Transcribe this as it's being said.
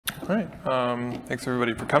right. Thanks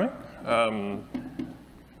everybody for coming.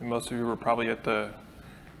 Most of you were probably at the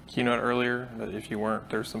keynote earlier, but if you weren't,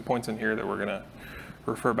 there's some points in here that we're going to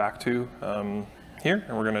refer back to here,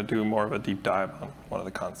 and we're going to do more of a deep dive on one of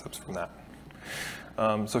the concepts from that.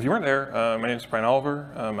 So if you weren't there, my name is Bryan Oliver.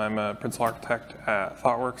 I'm a principal architect at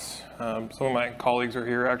Thoughtworks. Some of my colleagues are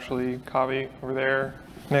here actually, Kavi over there,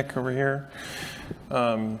 Nick over here.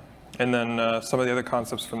 And then some of the other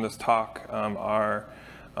concepts from this talk are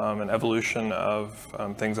an evolution of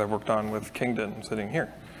things I've worked on with Kingdon sitting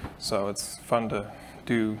here. So it's fun to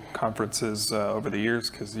do conferences over the years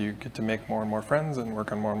because you get to make more and more friends and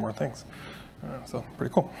work on more and more things. So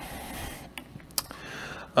pretty cool.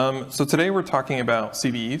 So today we're talking about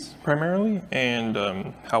CVEs primarily and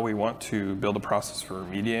how we want to build a process for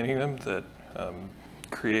remediating them that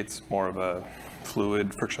creates more of a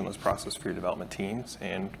fluid, frictionless process for your development teams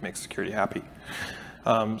and makes security happy.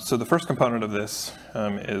 So the first component of this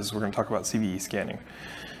is we're going to talk about CVE scanning.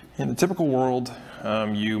 In the typical world,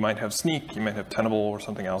 you might have Sneak, you might have Tenable or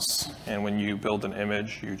something else, and when you build an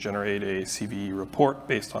image, you generate a CVE report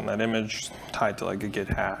based on that image tied to like a Git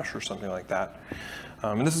hash or something like that.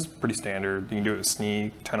 And this is pretty standard. You can do it with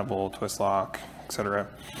Sneak, Tenable, Twistlock, etc.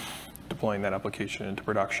 Deploying that application into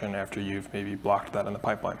production after you've maybe blocked that in the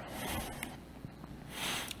pipeline.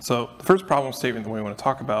 So the first problem statement that we want to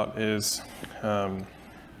talk about is a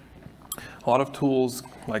lot of tools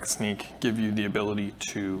like Sneak give you the ability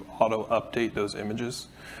to auto-update those images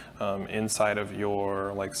inside of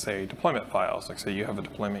your, like, say, deployment files. Like, say you have a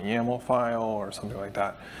deployment YAML file or something like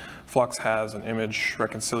that. Flux has an image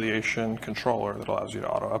reconciliation controller that allows you to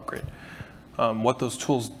auto-upgrade. What those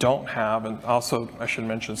tools don't have, and also I should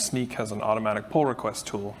mention Sneak has an automatic pull request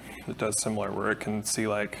tool that does similar, where it can see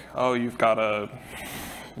like, oh, you've got a,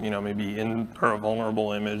 maybe or a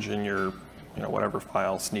vulnerable image in your, whatever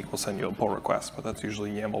file. Sneak will send you a pull request, but that's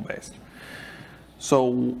usually YAML based.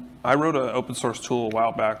 So I wrote an open source tool a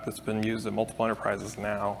while back that's been used at multiple enterprises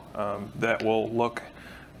now that will look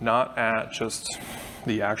not at just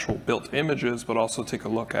the actual built images, but also take a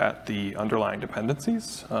look at the underlying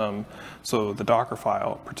dependencies. So the Docker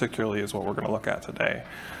file particularly is what we're going to look at today,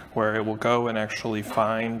 where it will go and actually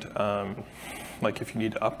find like if you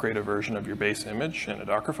need to upgrade a version of your base image in a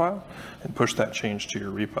Docker file and push that change to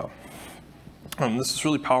your repo. This is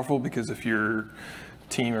really powerful because if your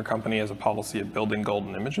team or company has a policy of building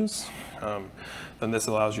golden images, then this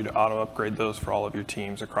allows you to auto-upgrade those for all of your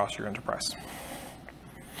teams across your enterprise.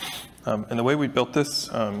 And the way we built this,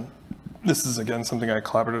 this is again something I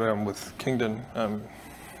collaborated on with Kingdon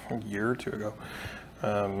a year or two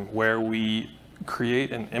ago, where we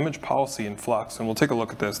create an image policy in Flux, and we'll take a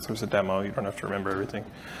look at this. There's a demo, you don't have to remember everything.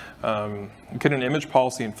 Get an image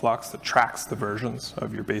policy in Flux that tracks the versions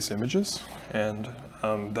of your base images and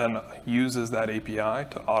then uses that API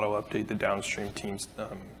to auto-update the downstream team's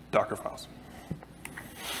Docker files.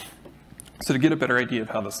 So to get a better idea of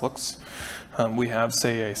how this looks, we have,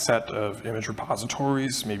 say, a set of image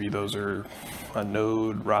repositories. Maybe those are a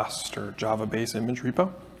Node, Rust, or Java-based image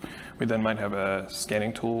repo. We then might have a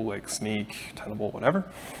scanning tool like Sneak, Tenable, whatever.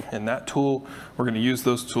 In that tool, we're going to use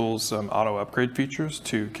those tools' auto-upgrade features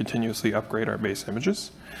to continuously upgrade our base images.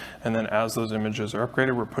 And then as those images are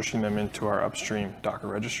upgraded, we're pushing them into our upstream Docker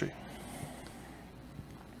registry.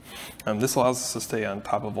 This allows us to stay on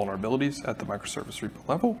top of vulnerabilities at the microservice repo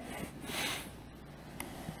level.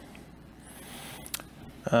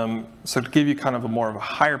 So to give you kind of more of a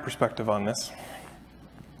higher perspective on this,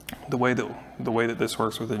 the way that this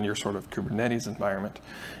works within your sort of Kubernetes environment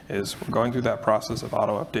is we're going through that process of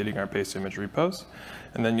auto-updating our base image repos,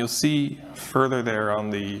 and then you'll see further there on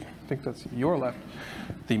the, I think that's your left,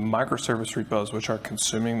 the microservice repos which are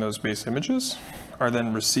consuming those base images are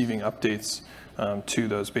then receiving updates to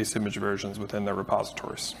those base image versions within their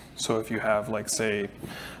repositories. So if you have, like, say,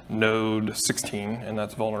 Node 16 and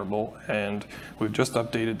that's vulnerable, and we've just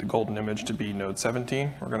updated the golden image to be Node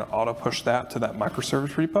 17, we're going to auto push that to that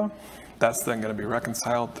microservice repo. That's then going to be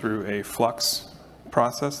reconciled through a Flux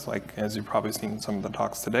process, like as you've probably seen in some of the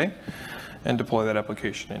talks today, and deploy that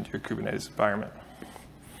application into your Kubernetes environment.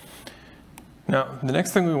 Now, the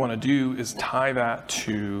next thing we want to do is tie that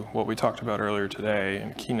to what we talked about earlier today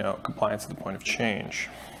in Keynote, compliance at the point of change.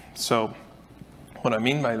 So what I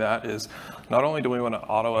mean by that is not only do we want to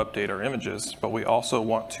auto-update our images, but we also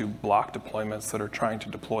want to block deployments that are trying to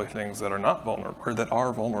deploy things that are not vulnerable, or that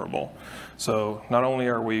are vulnerable. So not only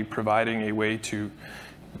are we providing a way to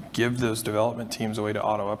give those development teams a way to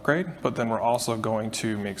auto-upgrade, but then we're also going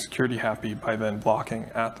to make security happy by then blocking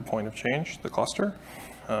at the point of change, the cluster,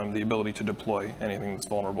 the ability to deploy anything that's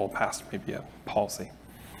vulnerable past maybe a policy.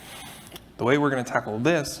 The way we're going to tackle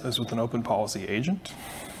this is with an open policy agent.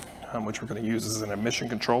 which we're going to use as an admission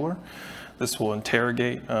controller. This will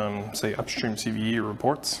interrogate, say, upstream CVE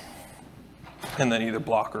reports, and then either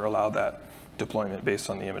block or allow that deployment based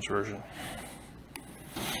on the image version.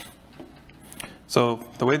 So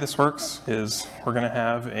the way this works is we're going to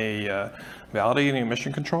have a validating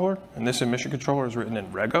admission controller, and this admission controller is written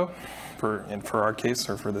in Rego for our case,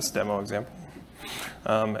 or for this demo example.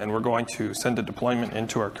 And we're going to send a deployment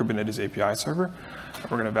into our Kubernetes API server.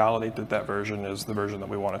 We're going to validate that that version is the version that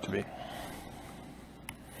we want it to be.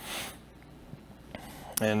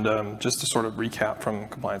 And just to sort of recap from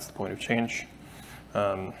compliance to point of change,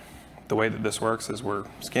 the way that this works is we're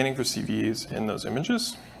scanning for CVEs in those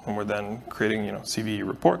images, and we're then creating CVE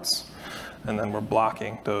reports, and then we're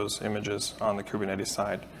blocking those images on the Kubernetes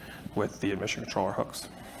side with the admission controller hooks.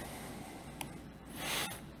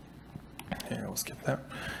 Here, we'll skip that.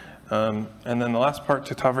 And then the last part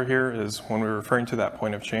to cover here is when we're referring to that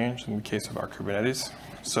point of change in the case of our Kubernetes.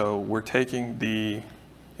 So we're taking the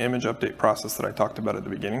image update process that I talked about at the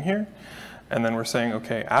beginning here, and then we're saying,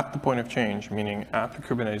 okay, at the point of change, meaning at the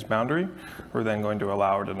Kubernetes boundary, we're then going to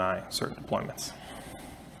allow or deny certain deployments.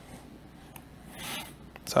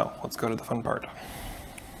 So let's go to the fun part.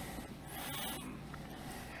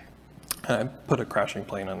 And I put a crashing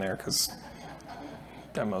plane on there because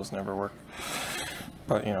demos never work.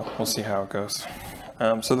 But we'll see how it goes.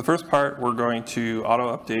 So the first part, we're going to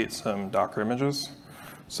auto-update some Docker images.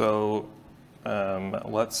 So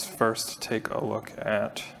let's first take a look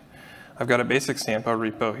at, I've got a basic Sampo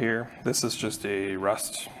repo here. This is just a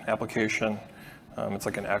Rust application. It's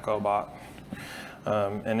like an echo bot.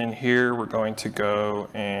 And in here, we're going to go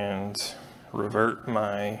and revert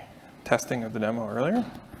my testing of the demo earlier.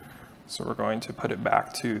 So we're going to put it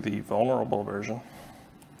back to the vulnerable version.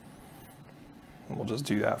 And we'll just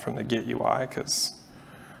do that from the Git UI, because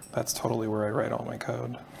that's totally where I write all my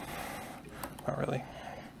code. Not really.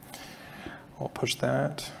 We'll push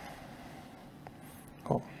that.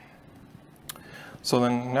 Cool. So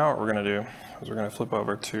then now what we're going to do is we're going to flip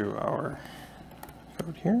over to our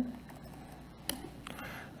code here.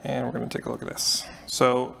 And we're going to take a look at this.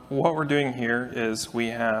 So what we're doing here is we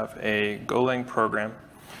have a Golang program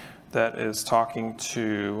that is talking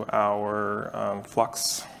to our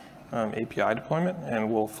Flux API deployment, and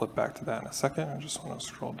we'll flip back to that in a second. I just want to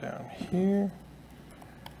scroll down here.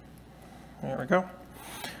 There we go.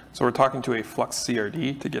 So we're talking to a Flux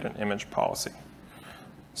CRD to get an image policy.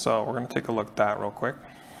 So we're going to take a look at that real quick.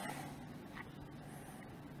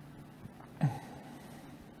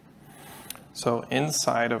 So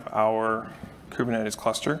inside of our Kubernetes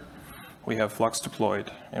cluster, we have Flux deployed,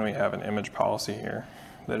 and we have an image policy here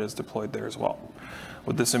that is deployed there as well.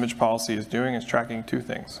 What this image policy is doing is tracking two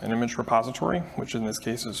things: an image repository, which in this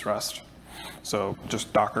case is Rust. So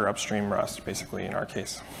just Docker upstream Rust, basically, in our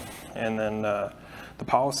case. And then the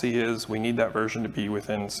policy is we need that version to be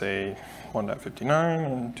within, say, 1.59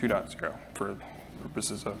 and 2.0 for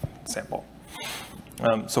purposes of sample.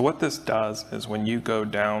 So what this does is when you go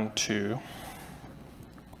down to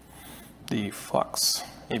the Flux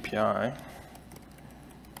API,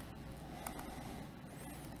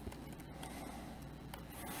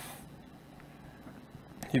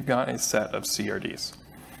 you've got a set of CRDs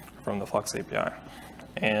from the Flux API.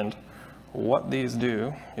 And what these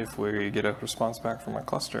do, if we get a response back from our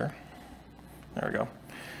cluster, there we go,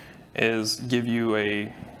 is give you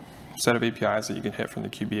a set of APIs that you can hit from the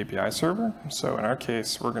QB API server. So in our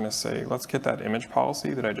case, we're going to say, let's get that image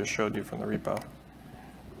policy that I just showed you from the repo.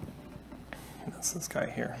 That's this guy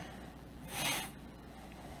here.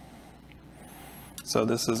 So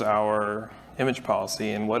this is our image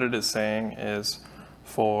policy, and what it is saying is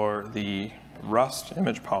for the Rust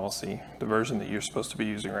image policy, the version that you're supposed to be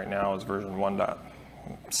using right now is version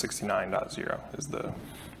 1.69.0, is the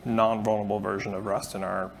non-vulnerable version of Rust in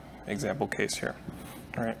our example case here.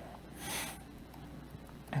 All right.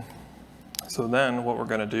 So then what we're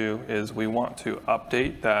going to do is we want to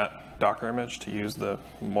update that Docker image to use the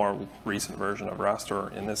more recent version of Rust,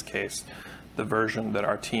 or in this case, the version that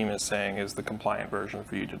our team is saying is the compliant version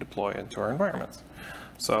for you to deploy into our environments.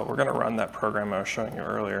 So we're going to run that program I was showing you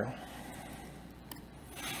earlier.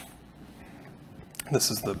 This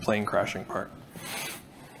is the plane crashing part.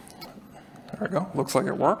 There we go. Looks like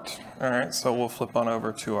it worked. All right, so we'll flip on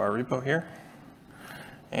over to our repo here.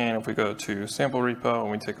 And if we go to sample repo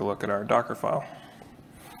and we take a look at our Docker file,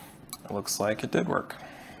 it looks like it did work.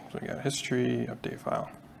 So we got history, update file.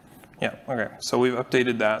 Yeah, okay. So we've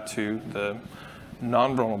updated that to the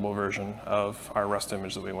non-vulnerable version of our Rust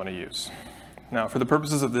image that we want to use. Now, for the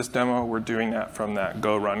purposes of this demo, we're doing that from that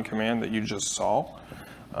go run command that you just saw.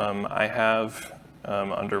 I have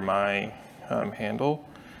under my handle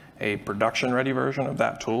a production-ready version of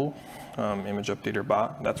that tool, image updater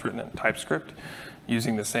bot, that's written in TypeScript,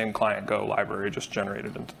 using the same Client-Go library just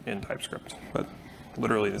generated in TypeScript, but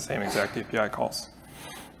literally the same exact API calls.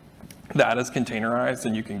 That is containerized,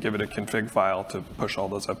 and you can give it a config file to push all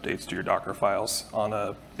those updates to your Docker files on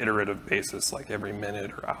a iterative basis, like every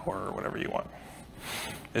minute or hour or whatever you want.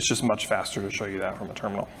 It's just much faster to show you that from a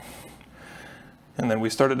terminal. And then we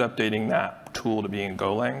started updating that tool to be in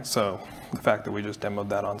Golang, so the fact that we just demoed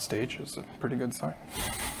that on stage is a pretty good sign.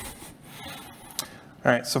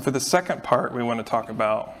 All right, so for the second part, we want to talk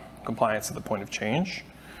about compliance at the point of change.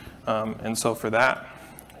 And so for that,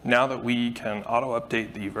 now that we can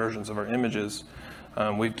auto-update the versions of our images,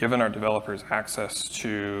 we've given our developers access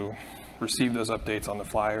to receive those updates on the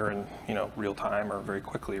fly or in real time or very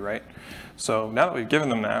quickly, right? So now that we've given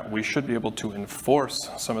them that, we should be able to enforce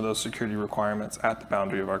some of those security requirements at the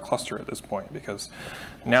boundary of our cluster at this point, because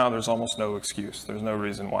now there's almost no excuse. There's no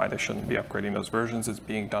reason why they shouldn't be upgrading those versions. It's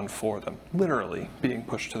being done for them, literally being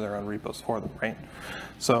pushed to their own repos for them, right?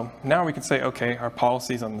 So now we can say, okay, our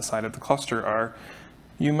policies on the side of the cluster are,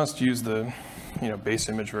 you must use the base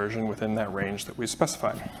image version within that range that we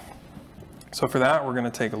specified. So for that, we're going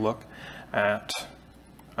to take a look at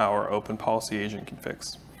our open policy agent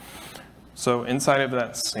configs. So inside of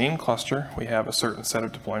that same cluster, we have a certain set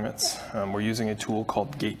of deployments. We're using a tool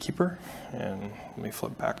called Gatekeeper. And let me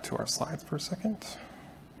flip back to our slides for a second.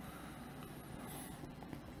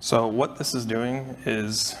 So what this is doing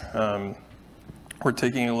is we're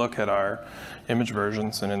taking a look at our image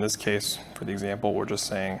versions, and in this case, for the example, we're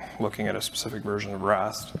just looking at a specific version of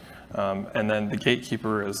Rust, and then the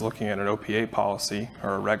gatekeeper is looking at an OPA policy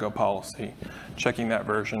or a rego policy, checking that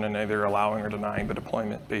version and either allowing or denying the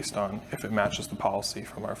deployment based on if it matches the policy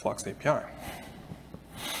from our Flux API.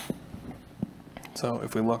 So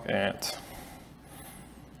if we look at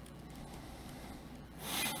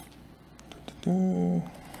yeah,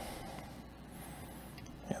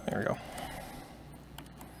 there we go.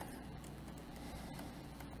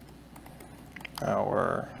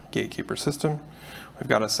 Our gatekeeper system. We've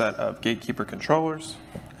got a set of gatekeeper controllers,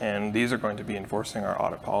 and these are going to be enforcing our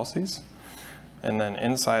audit policies. And then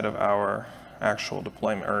inside of our actual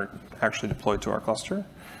deployment, or actually deployed to our cluster,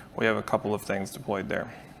 we have a couple of things deployed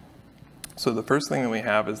there. So the first thing that we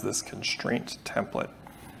have is this constraint template.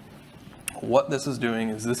 What this is doing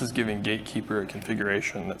is this is giving gatekeeper a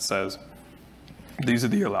configuration that says, these are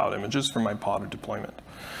the allowed images for my podded deployment.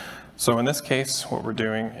 So in this case, what we're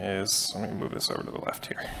doing is, let me move this over to the left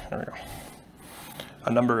here. There we go.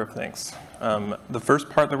 A number of things. The first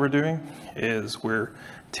part that we're doing is we're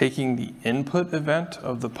taking the input event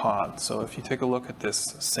of the pod. So if you take a look at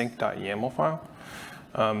this sync.yaml file,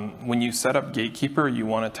 when you set up Gatekeeper, you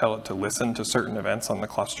want to tell it to listen to certain events on the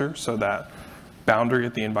cluster, so that boundary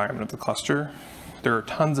at the environment of the cluster, there are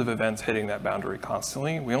tons of events hitting that boundary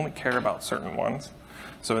constantly. We only care about certain ones.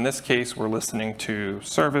 So in this case, we're listening to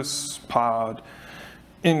service, pod,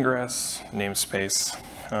 ingress, namespace.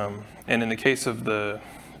 And in the case of the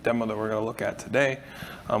demo that we're going to look at today,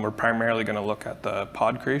 we're primarily going to look at the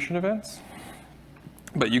pod creation events.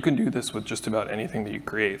 But you can do this with just about anything that you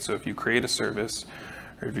create. So if you create a service,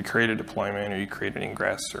 or if you create a deployment, or you create an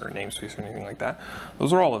ingress or a namespace or anything like that,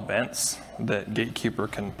 those are all events that Gatekeeper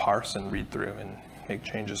can parse and read through and make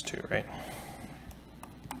changes to, right?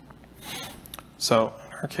 So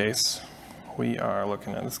in our case, we are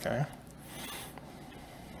looking at this guy.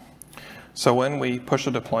 So when we push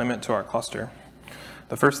a deployment to our cluster,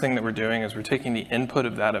 the first thing that we're doing is we're taking the input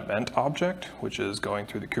of that event object, which is going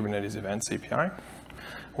through the Kubernetes Events API.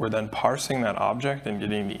 We're then parsing that object and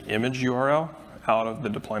getting the image URL out of the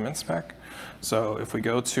deployment spec. So if we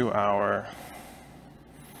go to our,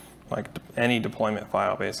 like any deployment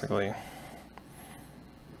file basically,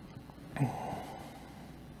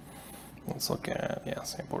 let's look at, yeah,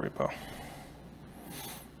 sample repo.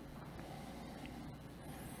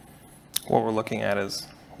 What we're looking at is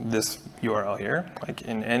this URL here. Like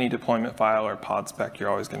in any deployment file or pod spec, you're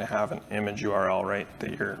always going to have an image URL, right,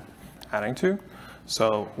 that you're adding to.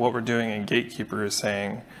 So what we're doing in Gatekeeper is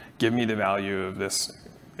saying, give me the value of this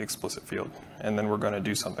explicit field, and then we're going to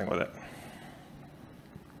do something with it.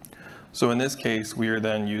 So in this case, we are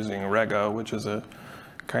then using rego, which is a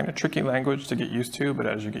kind of tricky language to get used to, but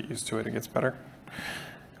as you get used to it, it gets better.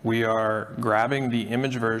 We are grabbing the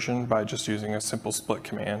image version by just using a simple split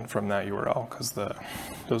command from that URL, because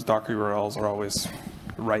those Docker URLs are always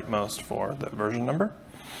rightmost for the version number.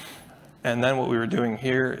 And then what we were doing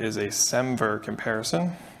here is a semver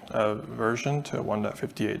comparison of version to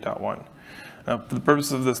 1.58.1. Now, for the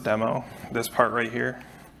purpose of this demo, this part right here,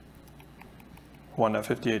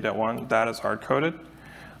 1.58.1, that is hard-coded.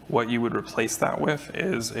 What you would replace that with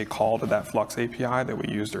is a call to that Flux API that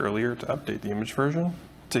we used earlier to update the image version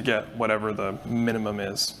to get whatever the minimum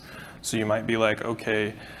is. So you might be like,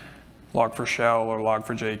 okay, log4shell or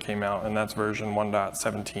log4j came out and that's version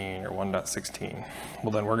 1.17 or 1.16.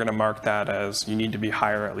 Well, then we're going to mark that as you need to be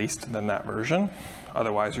higher at least than that version.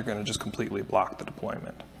 Otherwise, you're going to just completely block the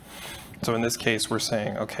deployment. So in this case, we're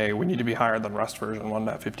saying, okay, we need to be higher than Rust version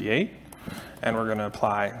 1.58, and we're going to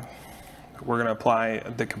apply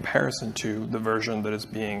the comparison to the version that is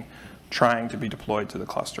trying to be deployed to the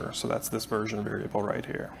cluster. So that's this version variable right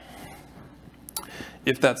here.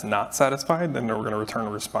 If that's not satisfied, then we're going to return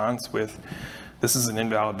a response with, this is an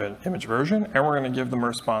invalid image version, and we're going to give them a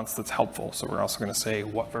response that's helpful. So we're also going to say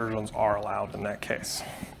what versions are allowed in that case.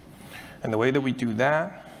 And the way that we do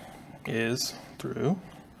that is through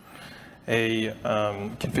a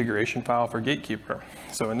configuration file for Gatekeeper.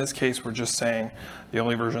 So in this case, we're just saying the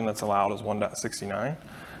only version that's allowed is 1.69.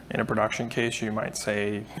 In a production case, you might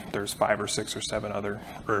say there's 5 or 6 or 7 other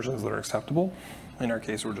versions that are acceptable. In our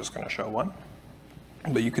case, we're just going to show one.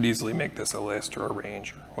 But you could easily make this a list or a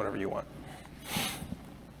range or whatever you want.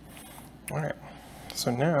 All right, so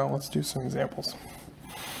now let's do some examples.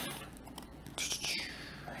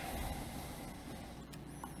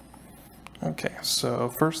 Okay, so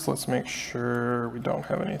first let's make sure we don't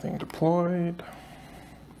have anything deployed.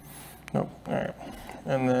 Nope, all right.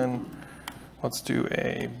 And then let's do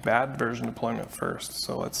a bad version deployment first.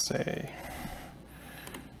 So let's say,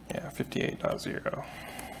 yeah, 58.0.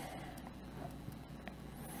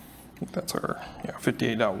 That's our,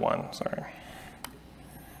 58.1, sorry.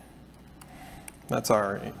 That's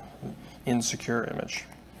our insecure image.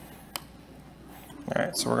 All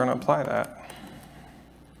right, so we're gonna apply that.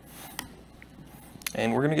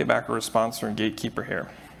 And we're gonna get back a response from Gatekeeper here.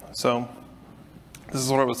 So this is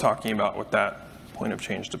what I was talking about with that point of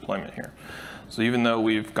change deployment here. So even though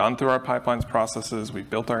we've gone through our pipelines processes, we've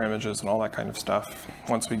built our images and all that kind of stuff,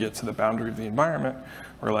 once we get to the boundary of the environment,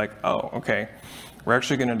 we're like, oh, okay, we're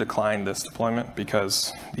actually going to decline this deployment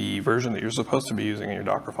because the version that you're supposed to be using in your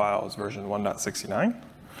Docker file is version 1.69,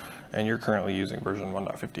 and you're currently using version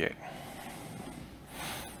 1.58.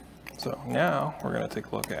 So now we're going to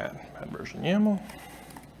take a look at bad version YAML,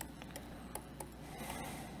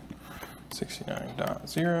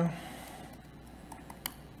 69.0.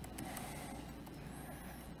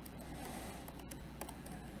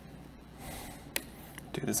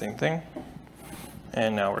 Do the same thing,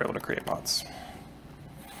 and now we're able to create pods.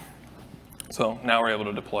 So now we're able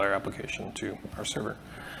to deploy our application to our server.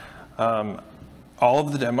 All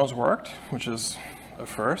of the demos worked, which is a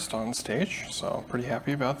first on stage, so pretty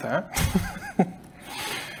happy about that.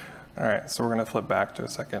 All right, so we're gonna flip back to a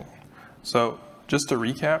second. So just to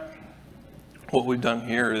recap, what we've done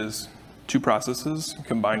here is 2 processes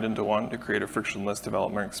combined into one to create a frictionless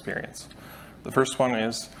development experience. The first one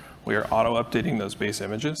is we are auto-updating those base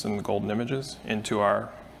images and the golden images into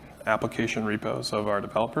our application repos of our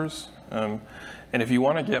developers. And if you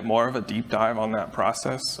want to get more of a deep dive on that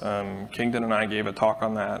process, Kingdon and I gave a talk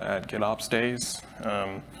on that at GitOps Days.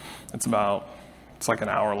 It's like an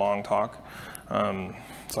hour-long talk,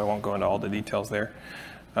 so I won't go into all the details there.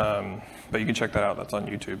 But you can check that out, that's on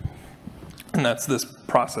YouTube. And that's this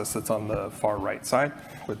process that's on the far right side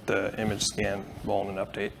with the image scan, vuln, and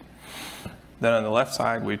update. Then on the left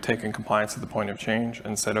side, we've taken compliance at the point of change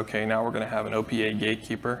and said, okay, now we're going to have an OPA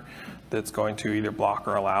gatekeeper that's going to either block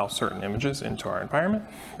or allow certain images into our environment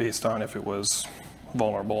based on if it was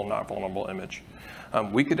vulnerable, not vulnerable image.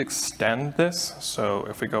 We could extend this. So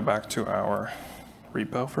if we go back to our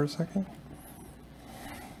repo for a second.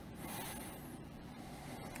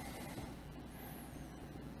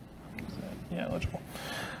 Yeah, eligible.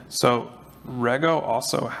 So Rego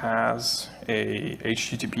also has a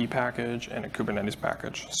HTTP package and a Kubernetes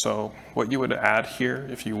package. So what you would add here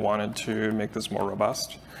if you wanted to make this more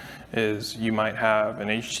robust is you might have an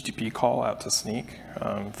HTTP call out to Sneak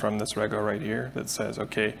from this Rego right here that says,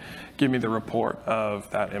 okay, give me the report of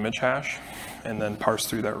that image hash, and then parse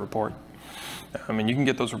through that report. And you can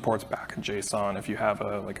get those reports back in JSON if you have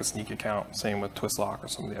like a Sneak account, same with Twistlock or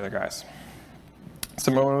some of the other guys.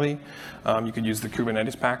 Similarly, you could use the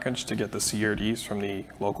Kubernetes package to get the CRDs from the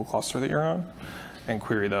local cluster that you're on and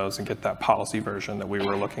query those and get that policy version that we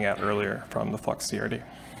were looking at earlier from the Flux CRD.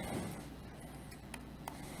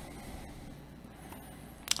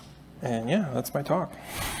 And yeah, that's my talk.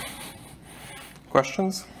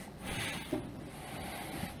 Questions?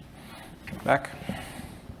 Back.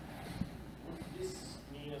 Would this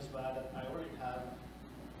mean as well that I already have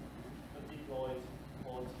a deployed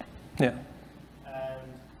pod? Yeah. And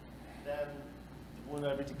then the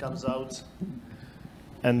vulnerability comes out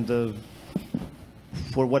and the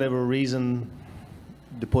for whatever reason,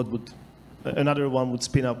 the pod would, another one would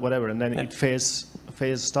spin up whatever, and then it fails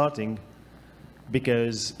starting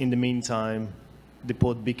because in the meantime, the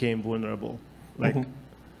pod became vulnerable. Like,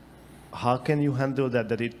 how can you handle that,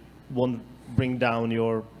 that it won't bring down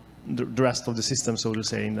the rest of the system, so to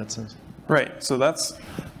say, in that sense? Right, so that's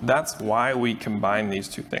why we combine these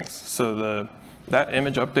two things. So that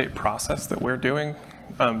image update process that we're doing,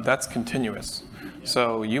 that's continuous.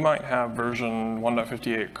 So you might have version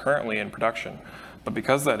 1.58 currently in production, but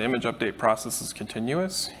because that image update process is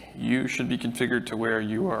continuous, you should be configured to where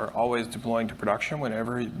you are always deploying to production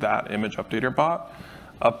whenever that image updater bot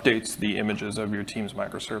updates the images of your team's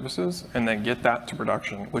microservices, and then get that to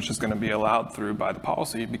production, which is going to be allowed through by the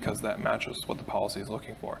policy because that matches what the policy is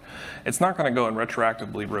looking for. It's not going to go and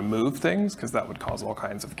retroactively remove things because that would cause all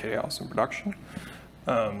kinds of chaos in production.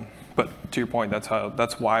 But to your point,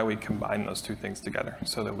 that's why we combine those two things together,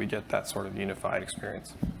 so that we get that sort of unified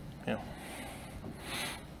experience. Yeah.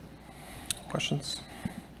 Questions?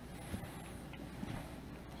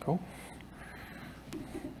 Cool.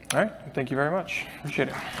 All right, thank you very much. Appreciate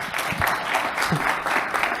it.